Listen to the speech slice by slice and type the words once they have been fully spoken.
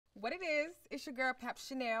What it is, it's your girl Pap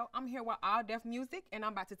Chanel. I'm here with All Deaf Music, and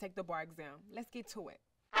I'm about to take the bar exam. Let's get to it.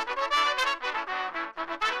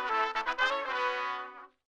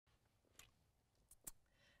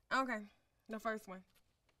 Okay, the first one.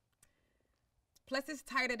 Plus it's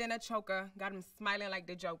tighter than a choker. Got him smiling like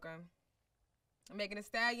the Joker. Megan Thee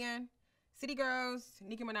Stallion, City Girls,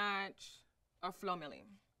 Nicki Minaj, or Flo Milli.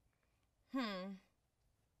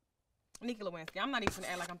 Nicki Lewinsky. I'm not even gonna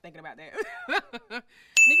act like I'm thinking about that.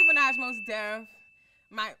 Nicki Minaj, Most Def.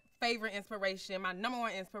 My favorite inspiration, my number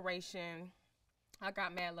one inspiration. I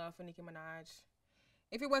got mad love for Nicki Minaj.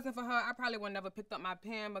 If it wasn't for her, I probably would never picked up my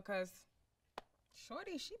pen because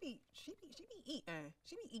shorty, she be eating.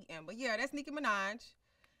 She be eating. But yeah, that's Nicki Minaj.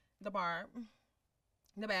 The Barb.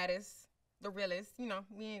 The baddest. The realest. You know,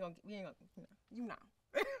 we ain't gonna, you know.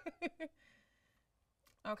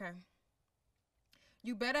 Okay.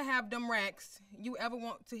 You better have them racks. You ever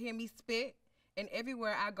want to hear me spit? And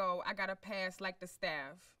everywhere I go, I gotta pass like the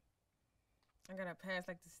staff. I gotta pass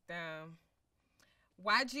like the staff.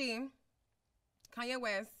 YG, Kanye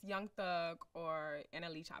West, Young Thug, or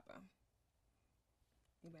NLE Chopper.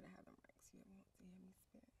 You better have them racks. You ever want to hear me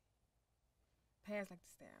spit? Pass like the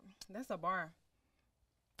staff. That's a bar.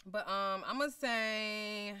 But I'm gonna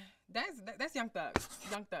say that's Young Thug.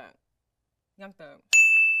 Young Thug. Young Thug.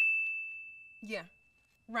 Yeah.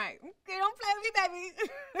 Right. Okay, don't play with me,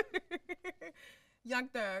 baby. Young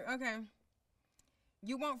Thug. Okay.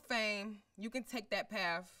 You want fame. You can take that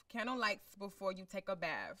path. Candle lights before you take a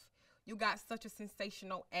bath. You got such a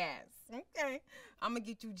sensational ass. Okay. I'm going to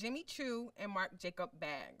get you Jimmy Choo and Marc Jacob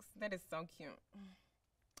bags. That is so cute.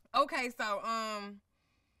 Okay, so,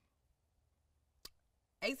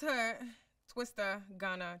 Ace Hood, Twista,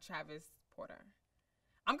 Gunna, Travis, Porter.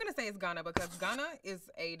 I'm going to say it's Gunna because Gunna is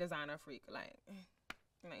a designer freak. Like,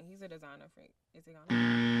 he's a designer freak. Is he Gunna?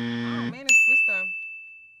 Oh, man, it's Twista.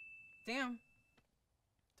 Damn.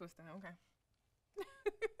 Twista, okay.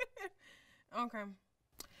 Okay.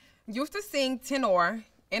 Used to sing tenor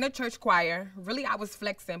in a church choir. Really, I was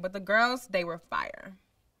flexing, but the girls, they were fire.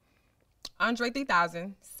 Andre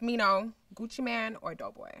 3000, Smino, Gucci Man, or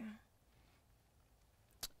Doughboy.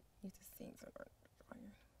 Used to sing tenor.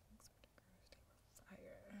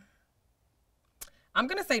 I'm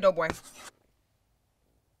going to say Doughboy.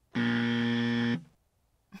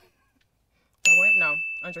 Doughboy? No.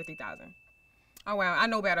 Andre 3000. Oh, wow. I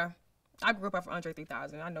know better. I grew up off Andre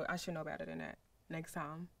 3000. I should know better than that next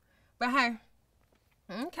time. But hey.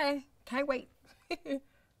 Okay. Can't wait.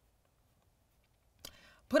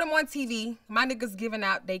 Put them on TV. My niggas giving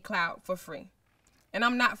out they clout for free. And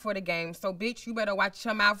I'm not for the game. So, bitch, you better watch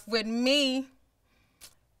your mouth with me.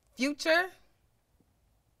 Future.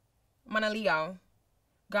 Mana Leo.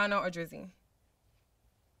 Ghana or Drizzy?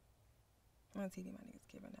 On TV, my niggas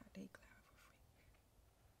giving out they cloud for free.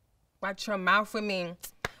 Watch your mouth with me.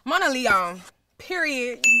 Mana Leo.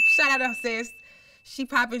 Period. Shout out to sis. She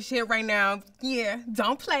popping shit right now. Yeah.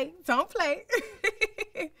 Don't play. Don't play.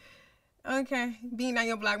 Okay. Being on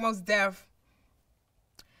your block, Most Def.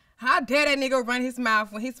 How dare that nigga run his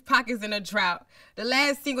mouth when his pocket's in a drought? The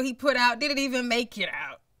last single he put out didn't even make it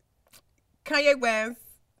out. Kanye West.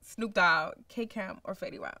 Snoop Dogg, K-Camp, or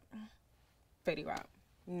Fetty Wap? Fetty Wap.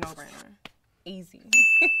 No brainer. Easy.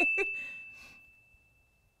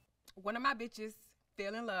 One of my bitches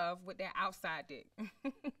fell in love with that outside dick.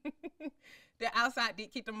 That outside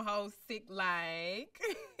dick keep them hoes sick like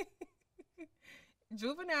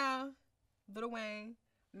Juvenile, Lil Wayne,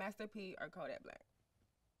 Master P, or Kodak Black.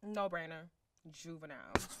 No brainer.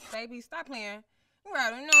 Juvenile. Baby, stop playing. You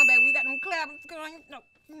already know, baby. We got them claps going.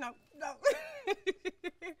 No.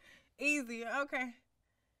 Easy, okay.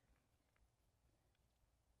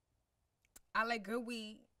 I like good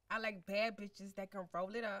weed. I like bad bitches that can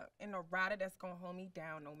roll it up and a rider that's gonna hold me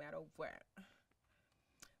down no matter what.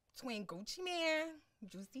 Between Gucci Man,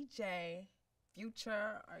 Juicy J,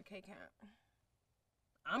 Future, or K-Camp.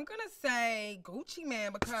 I'm gonna say Gucci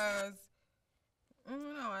Man because I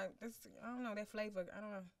don't know. I don't know that flavor. I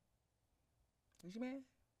don't know. Gucci Man?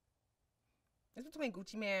 It's between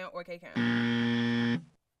Gucci Man or K-Camp. And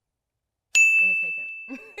it's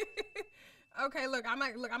K-Camp. Okay, look, I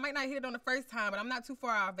might not hit it on the first time, but I'm not too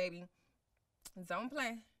far off, baby. Don't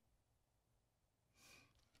play.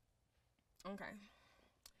 Okay.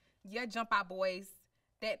 Yeah, jump out boys.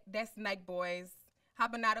 That's Nike boys.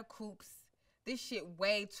 Hopping out of coops. This shit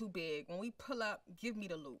way too big. When we pull up, give me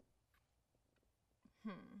the loot.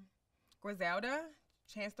 Griselda,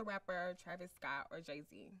 Chance the Rapper, Travis Scott, or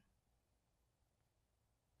Jay-Z.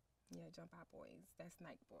 Yeah, jump out boys. That's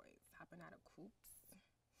Nike boys. Hopping out of coops.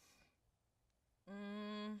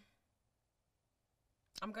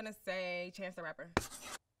 I'm gonna say Chance the Rapper.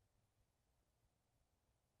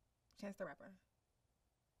 Chance the Rapper.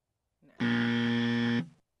 No.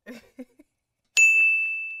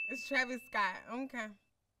 It's Travis Scott. Okay.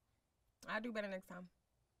 I'll do better next time.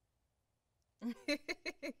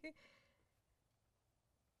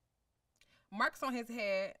 Marks on his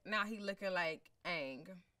head. Now he looking like Aang.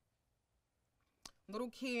 Little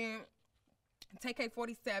Kid.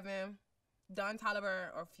 TK47. Don Toliver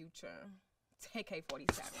or Future.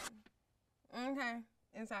 TK47. Okay.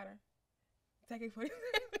 Insider. TK47.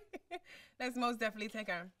 That's most definitely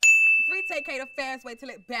TK. Free TK the fast way to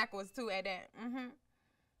look backwards too at that.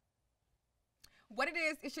 What it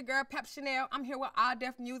is, it's your girl Pap Chanel. I'm here with All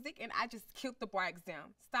Deaf Music and I just killed the bar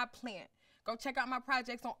exam. Stop playing. Go check out my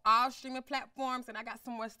projects on all streaming platforms and I got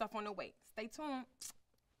some more stuff on the way. Stay tuned.